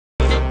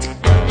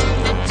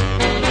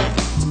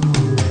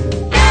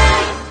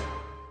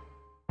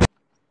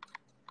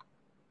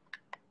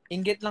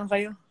Inggit lang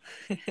kayo.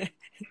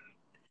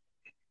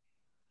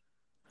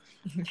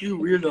 You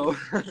weirdo.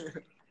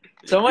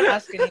 Someone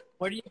asked me,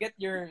 where do you get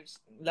your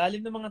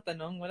lalim ng mga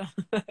tanong? Wala.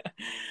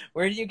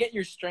 Where do you get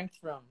your strength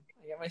from?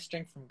 I get my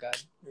strength from God,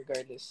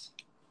 regardless.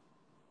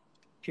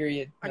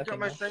 Period. I got Nothing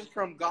my else. strength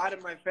from God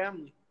and my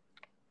family.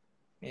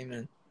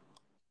 Amen.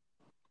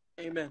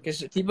 Amen.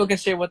 Because people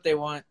can say what they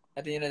want.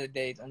 At the end of the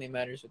day, it only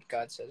matters what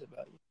God says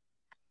about you.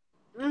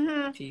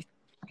 Mm-hmm. Peace.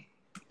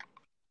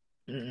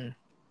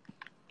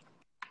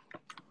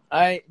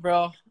 Alright,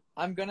 bro.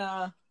 I'm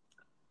gonna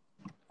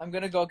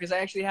go because I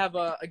actually have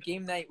a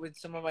game night with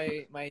some of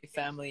my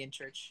family in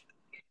church,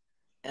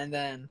 and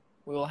then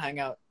we will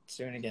hang out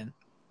soon again.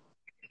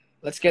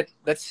 Let's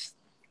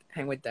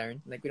hang with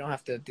Darren. Like we don't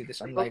have to do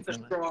this on live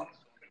naman.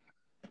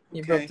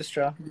 You broke the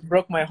straw. You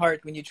broke my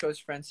heart when you chose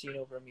Francine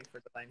over me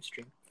for the live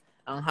stream.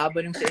 Ang haba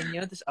nung sa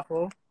inyo, tapos ako,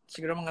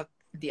 siguro mga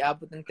di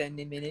abot ng 10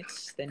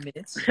 minutes. 10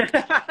 minutes.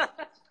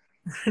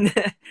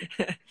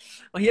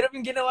 Mahirap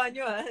yung ginawa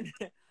nyo, ha?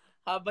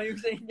 Haba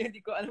yung sa inyo, di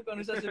ko alam kung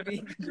ano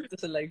sasabihin dito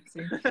sa live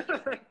stream.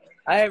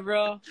 Alright,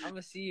 bro. I'm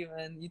gonna see you,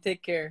 man. You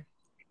take care.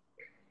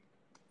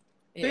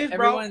 Peace,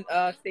 everyone,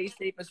 stay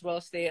safe as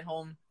well. Stay at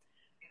home.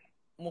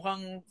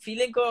 Mukhang,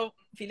 feeling ko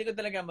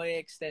talaga may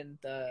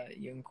extend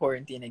yung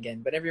quarantine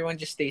again. But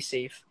everyone just stay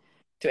safe.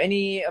 To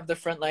any of the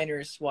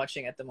frontliners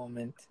watching at the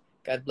moment,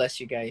 God bless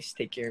you guys.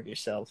 Take care of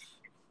yourself.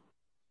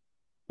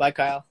 Bye,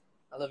 Kyle.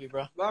 I love you,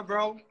 bro. Bye,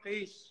 bro.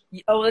 Peace.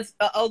 Oh,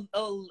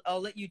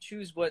 I'll let you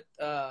choose what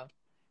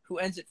who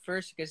ends it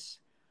first because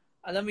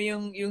alam mo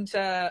yung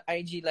sa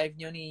IG live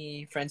nyo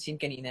ni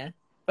Francine kanina.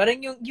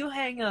 Parang yung you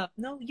hang up.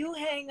 No, you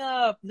hang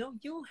up. No,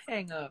 you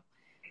hang up.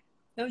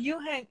 No,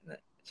 you hang.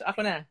 So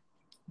ako na.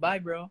 Bye,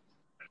 bro.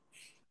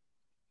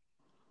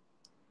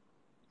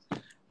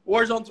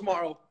 Warzone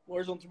tomorrow.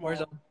 Warzone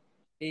tomorrow. Warzone.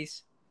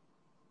 Peace.